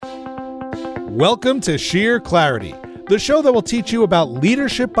Welcome to Sheer Clarity, the show that will teach you about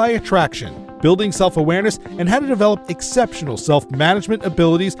leadership by attraction, building self-awareness, and how to develop exceptional self-management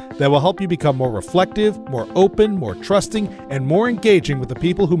abilities that will help you become more reflective, more open, more trusting, and more engaging with the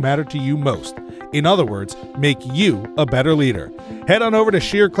people who matter to you most. In other words, make you a better leader. Head on over to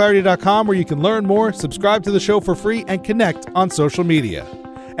sheerclarity.com where you can learn more, subscribe to the show for free, and connect on social media.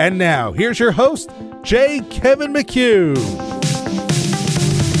 And now, here's your host, J. Kevin McHugh.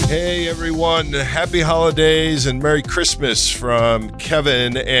 Hey everyone, happy holidays and Merry Christmas from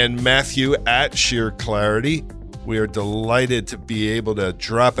Kevin and Matthew at Sheer Clarity. We are delighted to be able to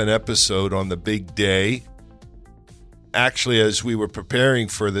drop an episode on the big day. Actually, as we were preparing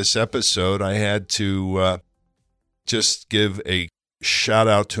for this episode, I had to just give a shout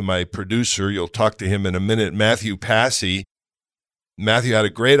out to my producer. You'll talk to him in a minute, Matthew Passy. Matthew had a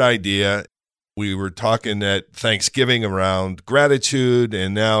great idea. We were talking at Thanksgiving around gratitude,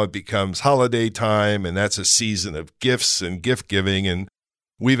 and now it becomes holiday time, and that's a season of gifts and gift giving, and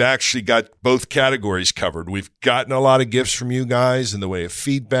we've actually got both categories covered. We've gotten a lot of gifts from you guys in the way of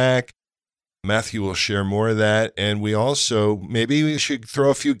feedback. Matthew will share more of that, and maybe we should throw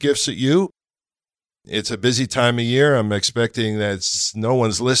a few gifts at you. It's a busy time of year. I'm expecting that no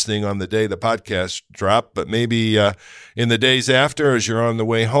one's listening on the day the podcast dropped, but maybe in the days after, as you're on the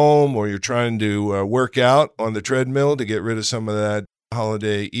way home or you're trying to work out on the treadmill to get rid of some of that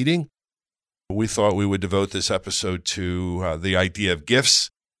holiday eating, we thought we would devote this episode to the idea of gifts.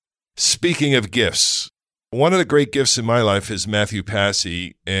 Speaking of gifts, one of the great gifts in my life is Matthew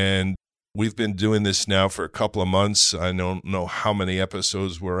Passy, and we've been doing this now for a couple of months. I don't know how many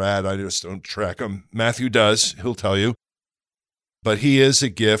episodes we're at. I just don't track them. Matthew does. He'll tell you. But he is a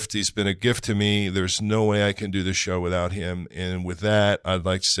gift. He's been a gift to me. There's no way I can do the show without him. And with that, I'd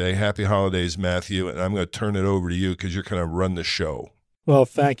like to say happy holidays, Matthew. And I'm going to turn it over to you because you're going to run the show. Well,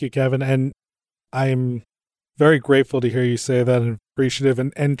 thank you, Kevin. And I'm very grateful to hear you say that and appreciative.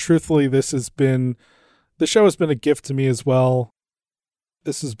 And truthfully, the show has been a gift to me as well.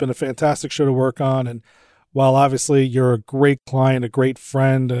 This has been a fantastic show to work on. And while obviously you're a great client, a great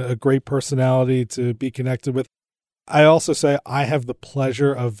friend, a great personality to be connected with, I also say I have the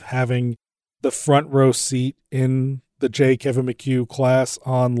pleasure of having the front row seat in the J. Kevin McHugh class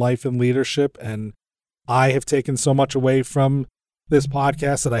on life and leadership. And I have taken so much away from this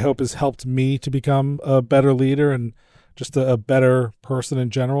podcast that I hope has helped me to become a better leader and just a better person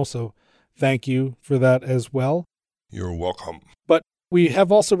in general. So thank you for that as well. You're welcome. But we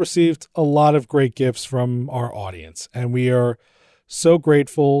have also received a lot of great gifts from our audience, and we are so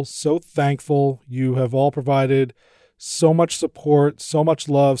grateful, so thankful. You have all provided so much support, so much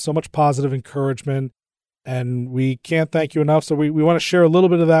love, so much positive encouragement, and we can't thank you enough. So we want to share a little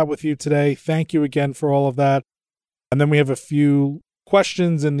bit of that with you today. Thank you again for all of that. And then we have a few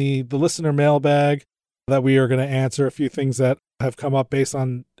questions in the listener mailbag that we are going to answer, a few things that have come up based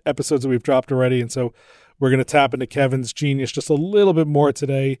on episodes that we've dropped already. And so we're going to tap into Kevin's genius just a little bit more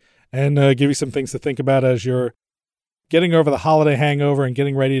today and give you some things to think about as you're getting over the holiday hangover and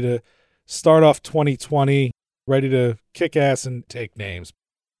getting ready to start off 2020, ready to kick ass and take names.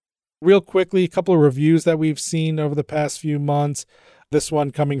 Real quickly, a couple of reviews that we've seen over the past few months. This one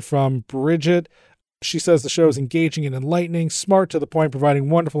coming from Bridget. She says the show is engaging and enlightening, smart to the point,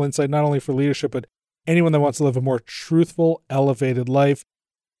 providing wonderful insight not only for leadership, but anyone that wants to live a more truthful, elevated life.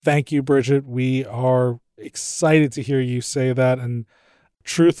 Thank you, Bridget. We are excited to hear you say that, and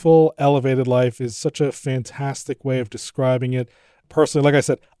truthful, elevated life is such a fantastic way of describing it. Personally, like I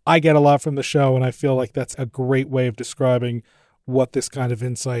said, I get a lot from the show, and I feel like that's a great way of describing what this kind of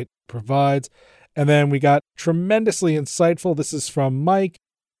insight provides. And then we got tremendously insightful. This is from Mike.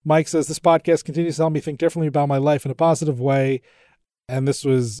 Mike says, this podcast continues to help me think differently about my life in a positive way. And this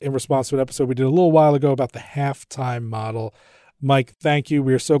was in response to an episode we did a little while ago about the halftime model. Mike, thank you.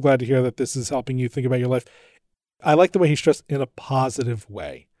 We are so glad to hear that this is helping you think about your life. I like the way he stressed in a positive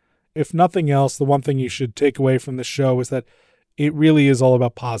way. If nothing else, the one thing you should take away from the show is that it really is all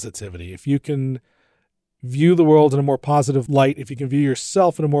about positivity. If you can view the world in a more positive light, if you can view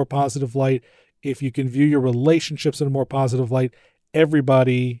yourself in a more positive light, if you can view your relationships in a more positive light,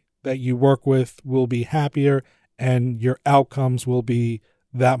 everybody that you work with will be happier and your outcomes will be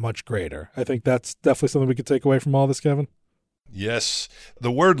that much greater. I think that's definitely something we could take away from all this, Kevin. Yes.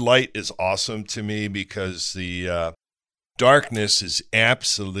 The word light is awesome to me because the darkness is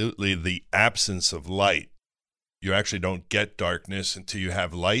absolutely the absence of light. You actually don't get darkness until you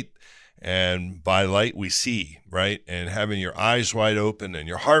have light. And by light, we see, right? And having your eyes wide open and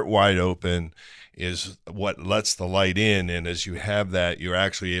your heart wide open is what lets the light in. And as you have that, you're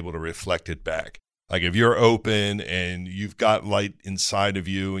actually able to reflect it back. Like if you're open and you've got light inside of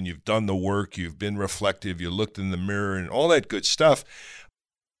you and you've done the work, you've been reflective, you looked in the mirror and all that good stuff.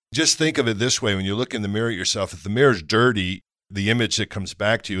 Just think of it this way. When you look in the mirror at yourself, if the mirror's dirty, the image that comes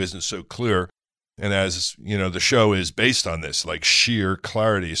back to you isn't so clear. And as you know, the show is based on this, like sheer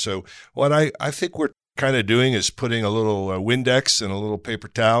clarity. So what I think we're kind of doing is putting a little Windex and a little paper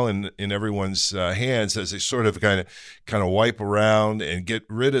towel in everyone's hands as they sort of kind of wipe around and get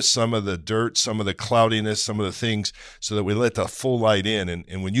rid of some of the dirt, some of the cloudiness, some of the things, so that we let the full light in.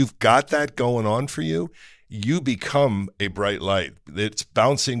 And when you've got that going on for you, you become a bright light. It's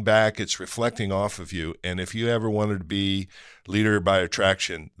bouncing back, it's reflecting off of you. And if you ever wanted to be leader by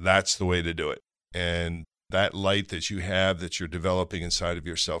attraction, that's the way to do it. And that light that you have, that you're developing inside of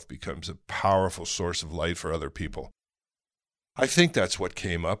yourself, becomes a powerful source of light for other people. I think that's what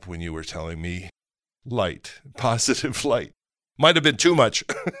came up when you were telling me light, positive light. Might have been too much.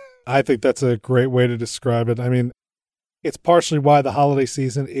 I think that's a great way to describe it. I mean, it's partially why the holiday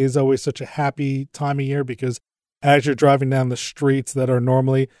season is always such a happy time of year, because as you're driving down the streets that are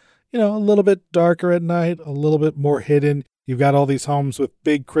normally, a little bit darker at night, a little bit more hidden, you've got all these homes with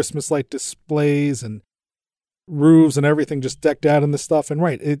big Christmas light displays and roofs and everything just decked out in this stuff. And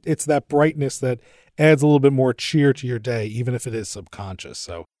it's that brightness that adds a little bit more cheer to your day, even if it is subconscious.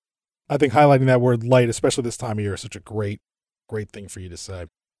 So I think highlighting that word light, especially this time of year, is such a great thing for you to say.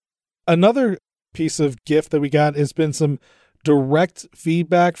 Another piece of gift that we got has been some direct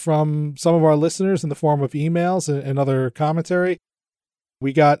feedback from some of our listeners in the form of emails and other commentary.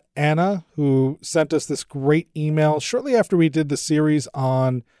 We got Anna, who sent us this great email shortly after we did the series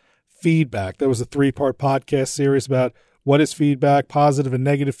on feedback. There was a 3-part podcast series about what is feedback, positive and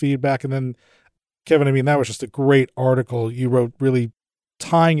negative feedback. And then, Kevin, that was just a great article you wrote, really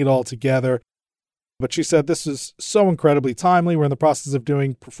tying it all together. But she said, this is so incredibly timely. We're in the process of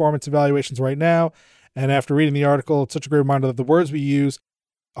doing performance evaluations right now. And after reading the article, it's such a great reminder that the words we use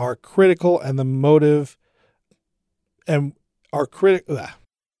are critical and the motive and are critical. Let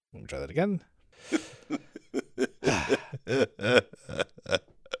me try that again.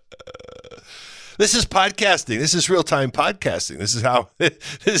 This is podcasting. This is real-time podcasting. This is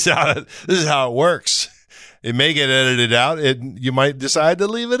how it works. It may get edited out, and you might decide to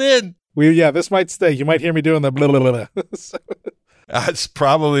leave it in. This might stay. You might hear me doing the blah, blah, blah. That's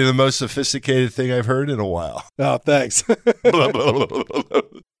probably the most sophisticated thing I've heard in a while. Oh, thanks.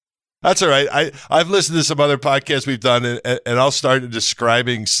 That's all right. I've listened to some other podcasts we've done, and I'll start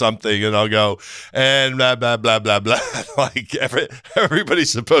describing something, and I'll go, and blah, blah, blah, blah, blah. Like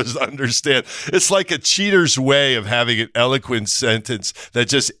everybody's supposed to understand. It's like a cheater's way of having an eloquent sentence that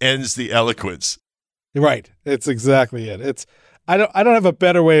just ends the eloquence. Right. It's exactly it. I don't have a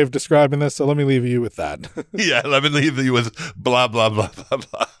better way of describing this, so let me leave you with that. Yeah, let me leave you with blah, blah, blah, blah,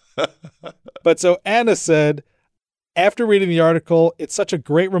 blah. But so Anna said, after reading the article, it's such a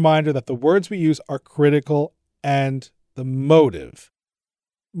great reminder that the words we use are critical and the motive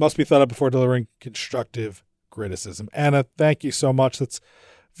must be thought of before delivering constructive criticism. Anna, thank you so much. That's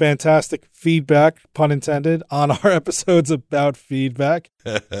fantastic feedback, pun intended, on our episodes about feedback.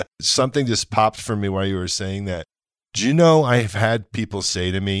 Something just popped for me while you were saying that. Do you know I've had people say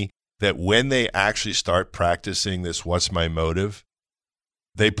to me that when they actually start practicing this, what's my motive,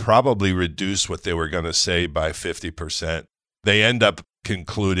 they probably reduce what they were going to say by 50%. They end up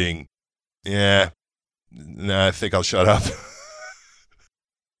concluding, I think I'll shut up.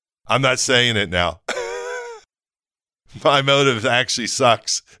 I'm not saying it now. My motive actually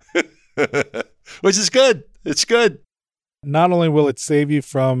sucks, which is good. It's good. Not only will it save you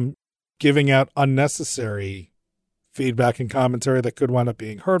from giving out unnecessary feedback and commentary that could wind up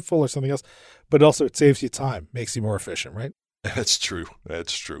being hurtful or something else, but also it saves you time, makes you more efficient, right? That's true.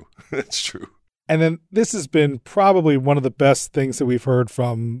 That's true. That's true. And then this has been probably one of the best things that we've heard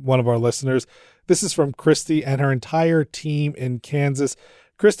from one of our listeners. This is from Christy and her entire team in Kansas.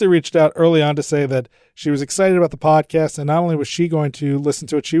 Christy reached out early on to say that she was excited about the podcast, and not only was she going to listen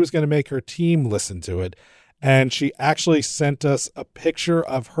to it, she was going to make her team listen to it. And she actually sent us a picture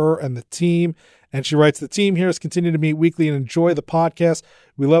of her and the team. And she writes, the team here has continued to meet weekly and enjoy the podcast.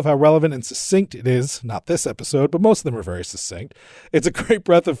 We love how relevant and succinct it is. Not this episode, but most of them are very succinct. It's a great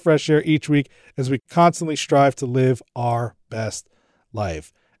breath of fresh air each week as we constantly strive to live our best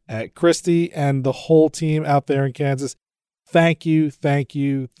life. Christy and the whole team out there in Kansas, thank you. That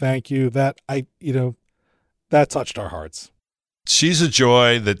touched our hearts. She's a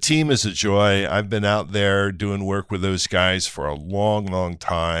joy. The team is a joy. I've been out there doing work with those guys for a long, long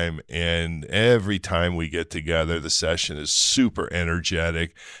time. And every time we get together, the session is super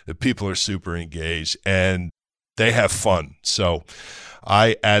energetic. The people are super engaged and they have fun. So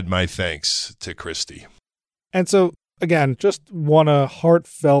I add my thanks to Christy. And so, again, just want a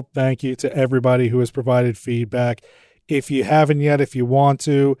heartfelt thank you to everybody who has provided feedback. If you haven't yet, if you want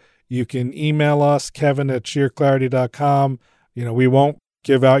to, you can email us, kevin@sheerclarity.com. We won't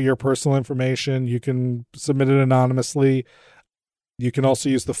give out your personal information. You can submit it anonymously. You can also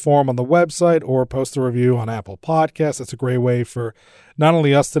use the form on the website or post a review on Apple Podcasts. That's a great way for not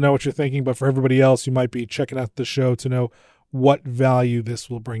only us to know what you're thinking, but for everybody else who might be checking out the show to know what value this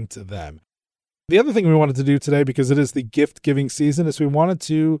will bring to them. The other thing we wanted to do today, because it is the gift giving season, is we wanted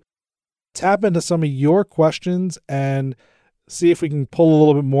to tap into some of your questions and see if we can pull a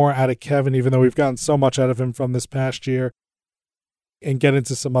little bit more out of Kevin, even though we've gotten so much out of him from this past year, and get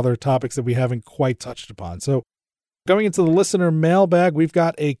into some other topics that we haven't quite touched upon. So going into the listener mailbag, we've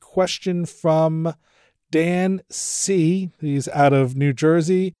got a question from Dan C. He's out of New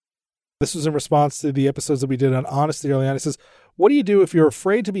Jersey. This was in response to the episodes that we did on honesty early on. He says, what do you do if you're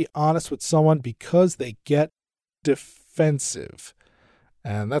afraid to be honest with someone because they get defensive?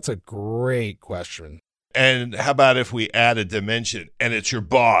 And that's a great question. And how about if we add a dimension and it's your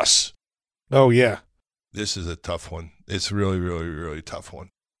boss? Oh, yeah. This is a tough one. It's really, really, really tough one.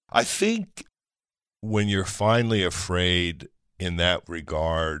 I think when you're finally afraid in that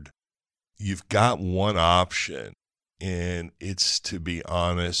regard, you've got one option, and it's to be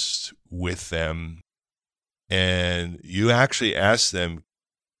honest with them. And you actually ask them,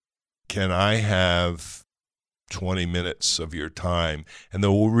 can I have 20 minutes of your time? And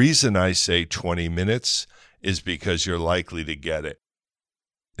the reason I say 20 minutes is because you're likely to get it.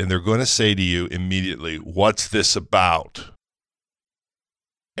 And they're going to say to you immediately, what's this about?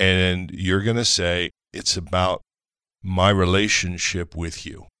 And you're going to say, it's about my relationship with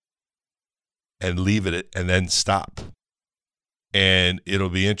you. And leave it and then stop. And it'll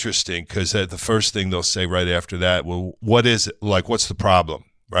be interesting because the first thing they'll say right after that, well, what is it? Like, what's the problem,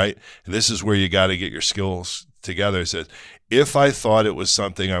 right? And this is where you got to get your skills together. It says, if I thought it was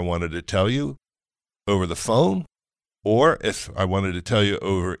something I wanted to tell you over the phone, or if I wanted to tell you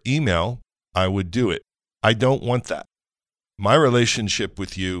over email, I would do it. I don't want that. My relationship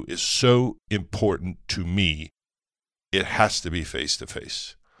with you is so important to me, it has to be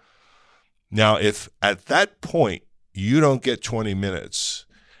face-to-face. Now, if at that point you don't get 20 minutes,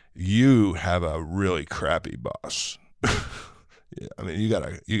 you have a really crappy boss. I mean, you got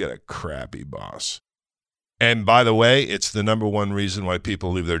a crappy boss. And by the way, it's the number one reason why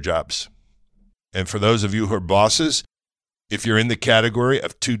people leave their jobs. And for those of you who are bosses, if you're in the category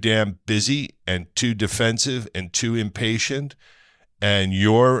of too damn busy and too defensive and too impatient, and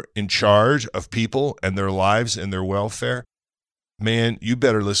you're in charge of people and their lives and their welfare, man, you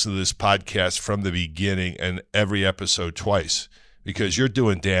better listen to this podcast from the beginning and every episode twice, because you're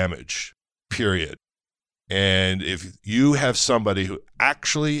doing damage, period. And if you have somebody who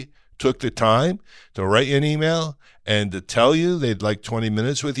actually took the time to write you an email and to tell you they'd like 20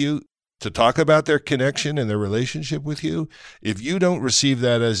 minutes with you to talk about their connection and their relationship with you, if you don't receive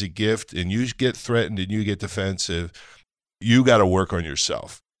that as a gift and you get threatened and you get defensive, you got to work on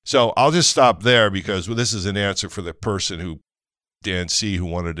yourself. So I'll just stop there because this is an answer for the person Dan C., who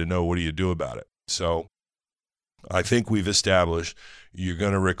wanted to know, what do you do about it? So I think we've established you're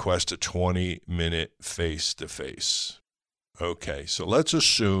going to request a 20-minute face-to-face. Okay, so let's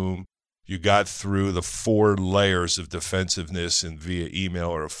assume you got through the 4 layers of defensiveness and via email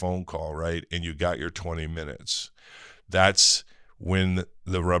or a phone call, right? And you got your 20 minutes. That's when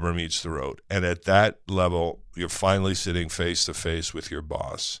the rubber meets the road. And at that level, you're finally sitting face-to-face with your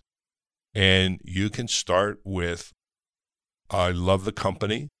boss. And you can start with, I love the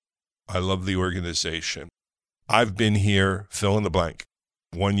company. I love the organization. I've been here, fill in the blank,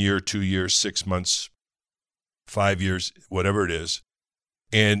 1 year, 2 years, 6 months, 5 years, whatever it is.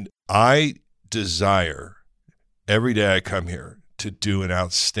 And I desire every day I come here to do an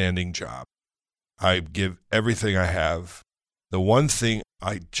outstanding job. I give everything I have. The one thing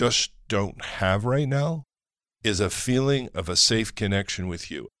I just don't have right now is a feeling of a safe connection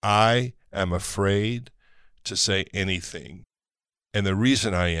with you. I am afraid to say anything. And the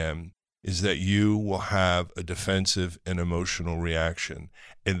reason I am is that you will have a defensive and emotional reaction.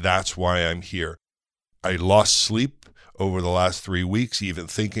 And that's why I'm here. I lost sleep over the last 3 weeks, even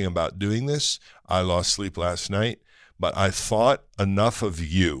thinking about doing this. I lost sleep last night, but I thought enough of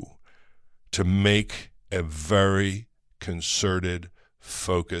you to make a very concerted,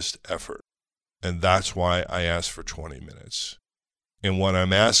 focused effort. And that's why I asked for 20 minutes. And what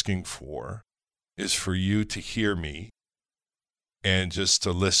I'm asking for is for you to hear me and just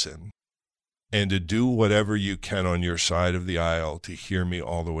to listen and to do whatever you can on your side of the aisle to hear me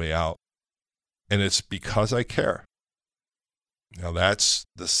all the way out. And it's because I care. Now that's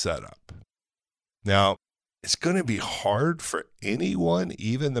the setup. Now, it's going to be hard for anyone,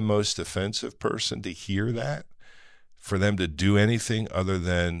 even the most offensive person, to hear that, for them to do anything other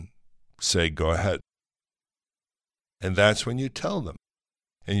than say, go ahead. And that's when you tell them.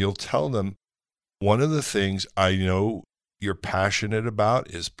 And you'll tell them, one of the things I know you're passionate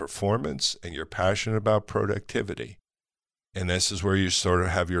about is performance, and you're passionate about productivity. And this is where you sort of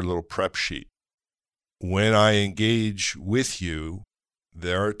have your little prep sheet. When I engage with you,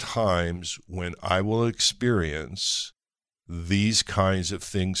 there are times when I will experience these kinds of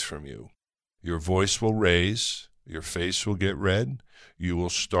things from you. Your voice will raise, your face will get red, you will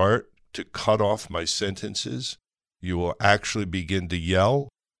start to cut off my sentences, you will actually begin to yell.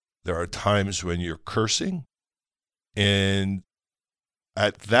 There are times when you're cursing. And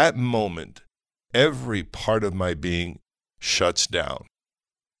at that moment, every part of my being shuts down.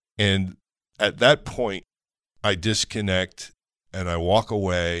 And at that point, I disconnect and I walk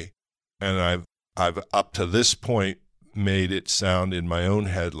away, and I've up to this point made it sound in my own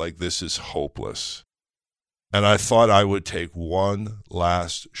head like this is hopeless. And I thought I would take one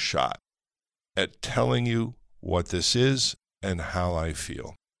last shot at telling you what this is and how I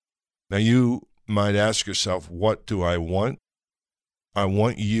feel. Now you might ask yourself, what do I want? I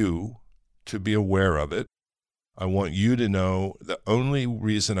want you to be aware of it. I want you to know the only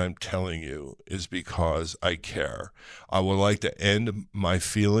reason I'm telling you is because I care. I would like to end my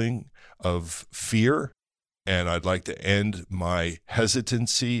feeling of fear, and I'd like to end my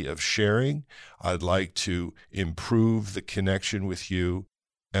hesitancy of sharing. I'd like to improve the connection with you,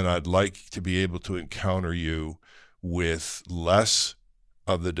 and I'd like to be able to encounter you with less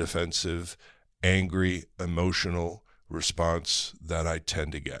of the defensive, angry, emotional response that I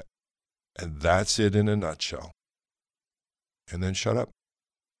tend to get. And that's it in a nutshell. And then shut up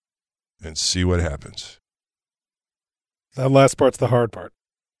and see what happens. That last part's the hard part.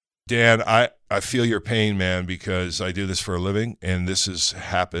 Dan, I feel your pain, man, because I do this for a living, and this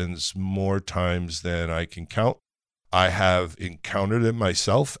happens more times than I can count. I have encountered it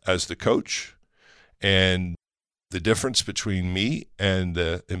myself as the coach, and the difference between me and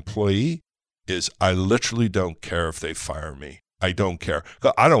the employee is I literally don't care if they fire me. I don't care.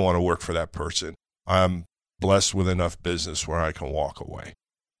 I don't want to work for that person. I'm blessed with enough business where I can walk away.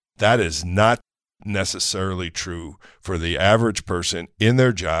 That is not necessarily true for the average person in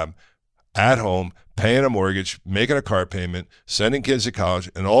their job, at home, paying a mortgage, making a car payment, sending kids to college,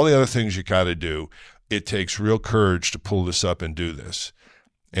 and all the other things you got to do. It takes real courage to pull this up and do this.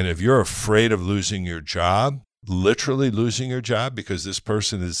 And if you're afraid of losing your job, literally losing your job because this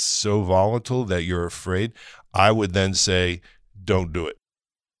person is so volatile that you're afraid, I would then say, don't do it.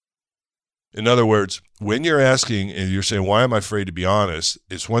 In other words, when you're asking and you're saying, why am I afraid to be honest?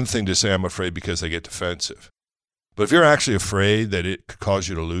 It's one thing to say I'm afraid because I get defensive. But if you're actually afraid that it could cause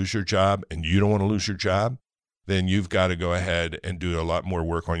you to lose your job and you don't want to lose your job, then you've got to go ahead and do a lot more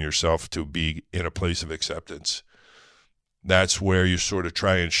work on yourself to be in a place of acceptance. That's where you sort of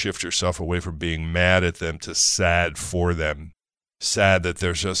try and shift yourself away from being mad at them to sad for them. Sad that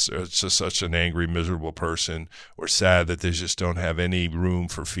they're just such an angry, miserable person, or sad that they just don't have any room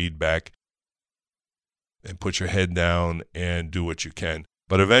for feedback. And put your head down and do what you can.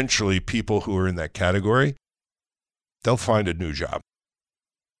 But eventually, people who are in that category, they'll find a new job.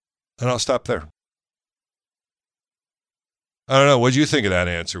 And I'll stop there. I don't know. What do you think of that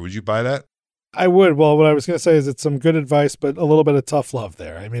answer? Would you buy that? I would. Well, what I was going to say is it's some good advice, but a little bit of tough love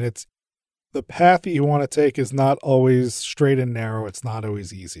there. I mean, it's the path that you want to take is not always straight and narrow. It's not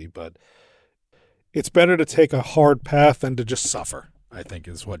always easy, but it's better to take a hard path than to just suffer, I think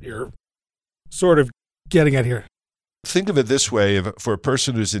is what you're sort of getting at here. Think of it this way. For a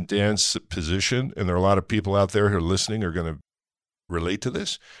person who's in Dan's position, and there are a lot of people out there who are listening are going to relate to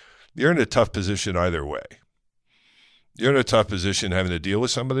this, you're in a tough position either way. You're in a tough position having to deal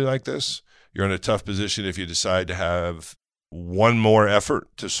with somebody like this. You're in a tough position if you decide to have one more effort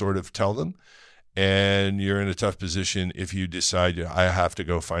to sort of tell them. And you're in a tough position if you decide, I have to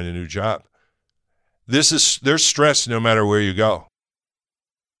go find a new job. There's stress no matter where you go.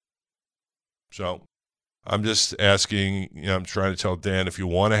 So I'm just asking, I'm trying to tell Dan, if you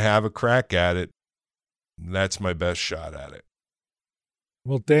want to have a crack at it, that's my best shot at it.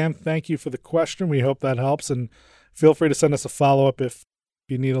 Well, Dan, thank you for the question. We hope that helps. And feel free to send us a follow-up if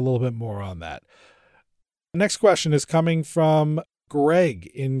you need a little bit more on that. Next question is coming from Greg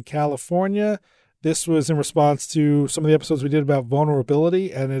in California. This was in response to some of the episodes we did about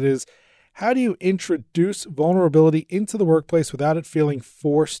vulnerability, and it is, how do you introduce vulnerability into the workplace without it feeling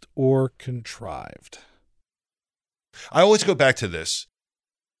forced or contrived? I always go back to this.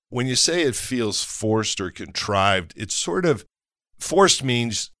 When you say it feels forced or contrived, it's sort of forced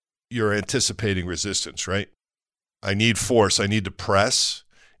means you're anticipating resistance, right? I need force. I need to press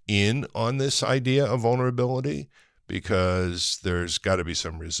in on this idea of vulnerability because there's got to be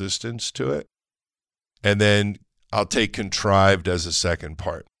some resistance to it. And then I'll take contrived as a second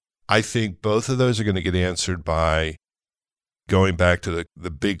part. I think both of those are going to get answered by going back to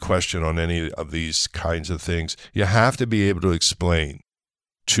the big question on any of these kinds of things. You have to be able to explain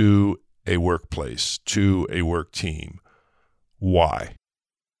to a workplace, to a work team, why.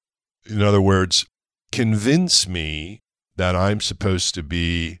 In other words, convince me that I'm supposed to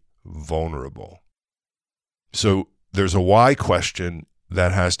be vulnerable. So there's a why question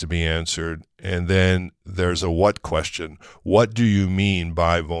that has to be answered, and then there's a what question. What do you mean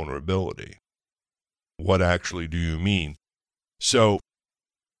by vulnerability? What actually do you mean? So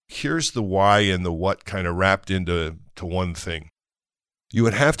here's the why and the what kind of wrapped into one thing. You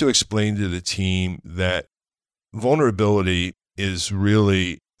would have to explain to the team that vulnerability is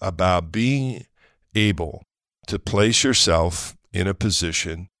really about being able to place yourself in a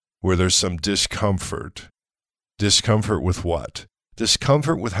position where there's some discomfort. Discomfort with what?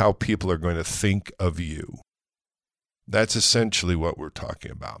 Discomfort with how people are going to think of you. That's essentially what we're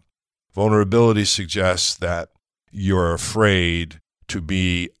talking about. Vulnerability suggests that you're afraid to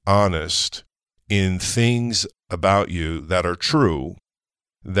be honest in things about you that are true,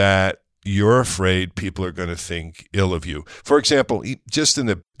 that you're afraid people are going to think ill of you. For example, just in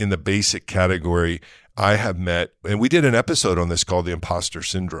the basic category, I have met, and we did an episode on this called the imposter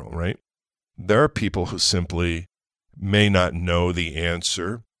syndrome, right? There are people who simply may not know the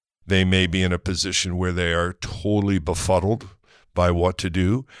answer. They may be in a position where they are totally befuddled by what to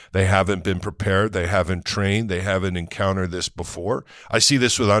do. They haven't been prepared. They haven't trained. They haven't encountered this before. I see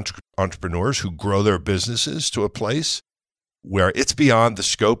this with entrepreneurs who grow their businesses to a place where it's beyond the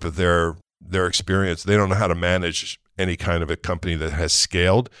scope of their experience. They don't know how to manage any kind of a company that has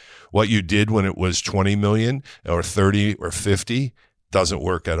scaled. What you did when it was 20 million or 30 or 50 doesn't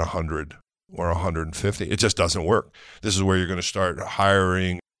work at 100 or 150. It just doesn't work. This is where you're going to start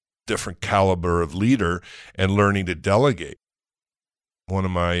hiring different caliber of leader and learning to delegate. One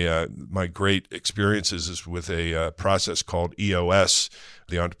of my great experiences is with a process called EOS,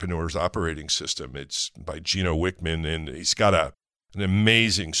 the Entrepreneur's Operating System. It's by Gino Wickman, and he's got an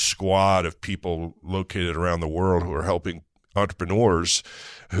amazing squad of people located around the world who are helping entrepreneurs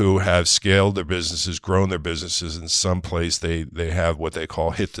who have scaled their businesses, grown their businesses. In some place they have what they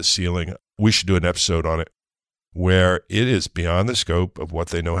call hit the ceiling. We should do an episode on it where it is beyond the scope of what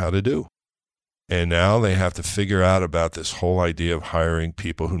they know how to do. And now they have to figure out about this whole idea of hiring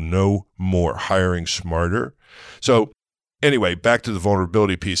people who know more, hiring smarter. So anyway, back to the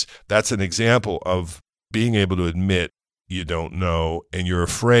vulnerability piece. That's an example of being able to admit you don't know, and you're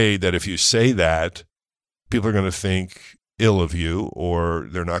afraid that if you say that, people are going to think ill of you or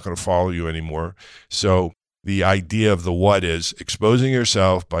they're not going to follow you anymore. So the idea of the what is exposing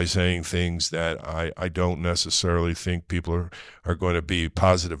yourself by saying things that I don't necessarily think people are going to be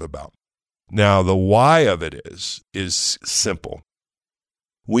positive about. Now, the why of it is simple.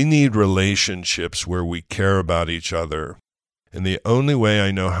 We need relationships where we care about each other. And the only way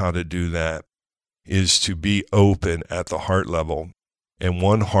I know how to do that is to be open at the heart level. And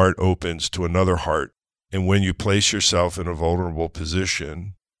one heart opens to another heart. And when you place yourself in a vulnerable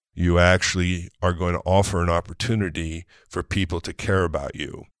position, you actually are going to offer an opportunity for people to care about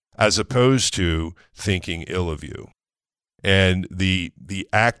you, as opposed to thinking ill of you. And the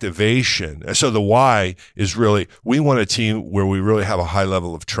activation, so the why is really, we want a team where we really have a high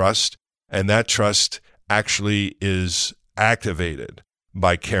level of trust, and that trust actually is activated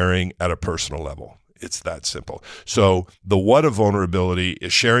by caring at a personal level. It's that simple. So the what of vulnerability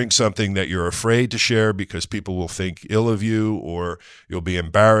is sharing something that you're afraid to share because people will think ill of you, or you'll be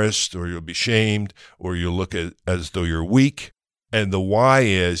embarrassed, or you'll be shamed, or you'll look at as though you're weak. And the why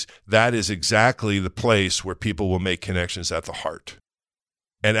is that is exactly the place where people will make connections at the heart.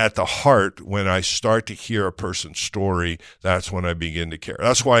 And at the heart, when I start to hear a person's story, that's when I begin to care.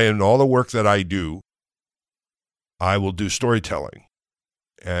 That's why in all the work that I do, I will do storytelling.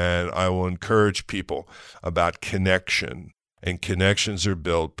 And I will encourage people about connection. And connections are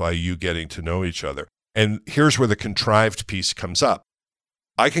built by you getting to know each other. And here's where the contrived piece comes up.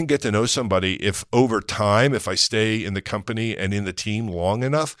 I can get to know somebody if over time, if I stay in the company and in the team long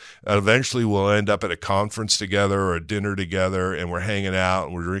enough, eventually we'll end up at a conference together or a dinner together, and we're hanging out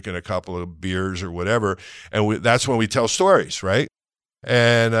and we're drinking a couple of beers or whatever. And that's when we tell stories, right?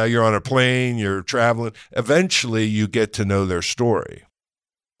 And you're on a plane, you're traveling. Eventually you get to know their story.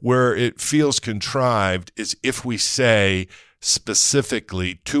 Where it feels contrived is if we say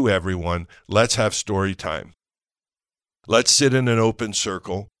specifically to everyone, let's have story time. Let's sit in an open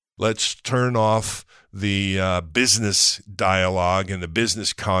circle. Let's turn off the business dialogue and the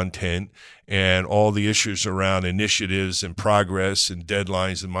business content and all the issues around initiatives and progress and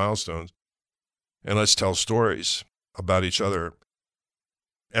deadlines and milestones. And let's tell stories about each other.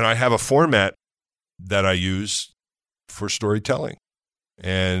 And I have a format that I use for storytelling.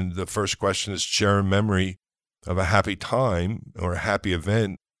 And the first question is share a memory of a happy time or a happy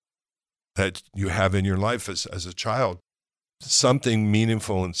event that you have in your life as a child. Something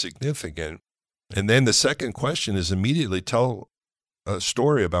meaningful and significant. And then the second question is immediately tell a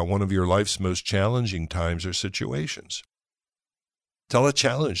story about one of your life's most challenging times or situations. Tell a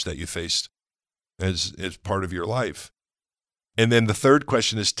challenge that you faced as part of your life. And then the third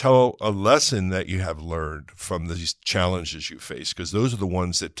question is tell a lesson that you have learned from these challenges you face, because those are the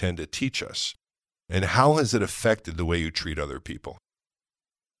ones that tend to teach us. And how has it affected the way you treat other people?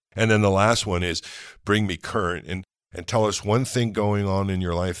 And then the last one is bring me current and tell us one thing going on in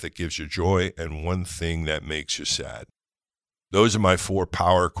your life that gives you joy and one thing that makes you sad. Those are my 4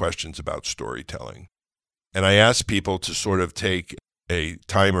 power questions about storytelling. And I ask people to sort of take a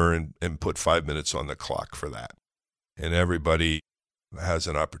timer and put 5 minutes on the clock for that. And everybody has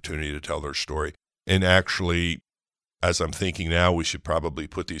an opportunity to tell their story. And actually, as I'm thinking now, we should probably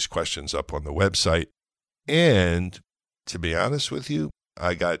put these questions up on the website. And to be honest with you,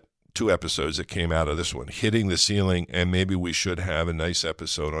 I got 2 episodes that came out of this one, hitting the ceiling, and maybe we should have a nice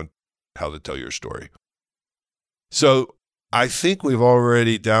episode on how to tell your story. So I think we've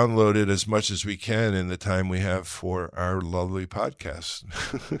already downloaded as much as we can in the time we have for our lovely podcast.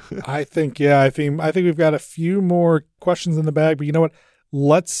 I think we've got a few more questions in the bag, but you know what?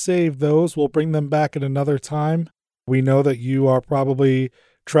 Let's save those. We'll bring them back at another time. We know that you are probably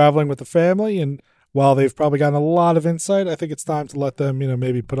traveling with the family, and while they've probably gotten a lot of insight, I think it's time to let them,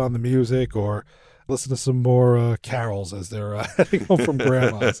 maybe put on the music or listen to some more carols as they're heading home from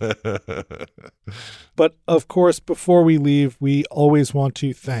grandma's. But of course, before we leave, we always want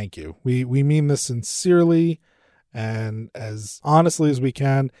to thank you. We mean this sincerely and as honestly as we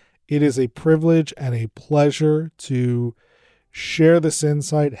can. It is a privilege and a pleasure to share this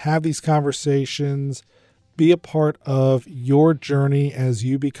insight, have these conversations, be a part of your journey as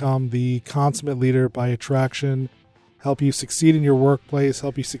you become the consummate leader by attraction, help you succeed in your workplace,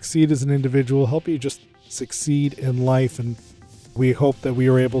 help you succeed as an individual, help you just succeed in life. And we hope that we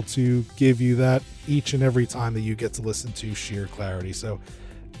are able to give you that each and every time that you get to listen to Sheer Clarity. So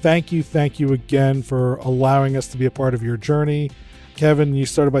thank you again for allowing us to be a part of your journey. Kevin, you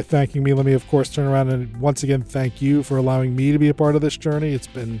started by thanking me. Let me, of course, turn around and once again thank you for allowing me to be a part of this journey. It's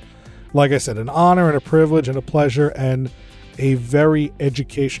been, like I said, an honor and a privilege and a pleasure and a very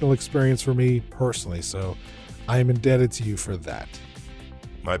educational experience for me personally. So I am indebted to you for that.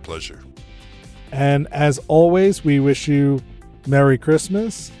 My pleasure. And as always, we wish you Merry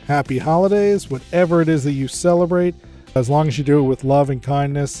Christmas, Happy Holidays, whatever it is that you celebrate. As long as you do it with love and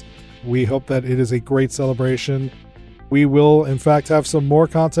kindness, we hope that it is a great celebration. We will, in fact, have some more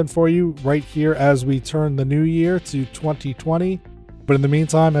content for you right here as we turn the new year to 2020. But in the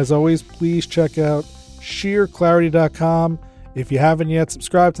meantime, as always, please check out sheerclarity.com. If you haven't yet,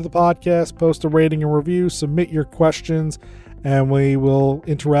 subscribe to the podcast, post a rating and review, submit your questions, and we will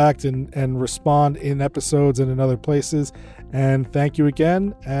interact and respond in episodes and in other places. And thank you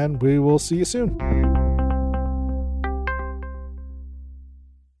again, and we will see you soon.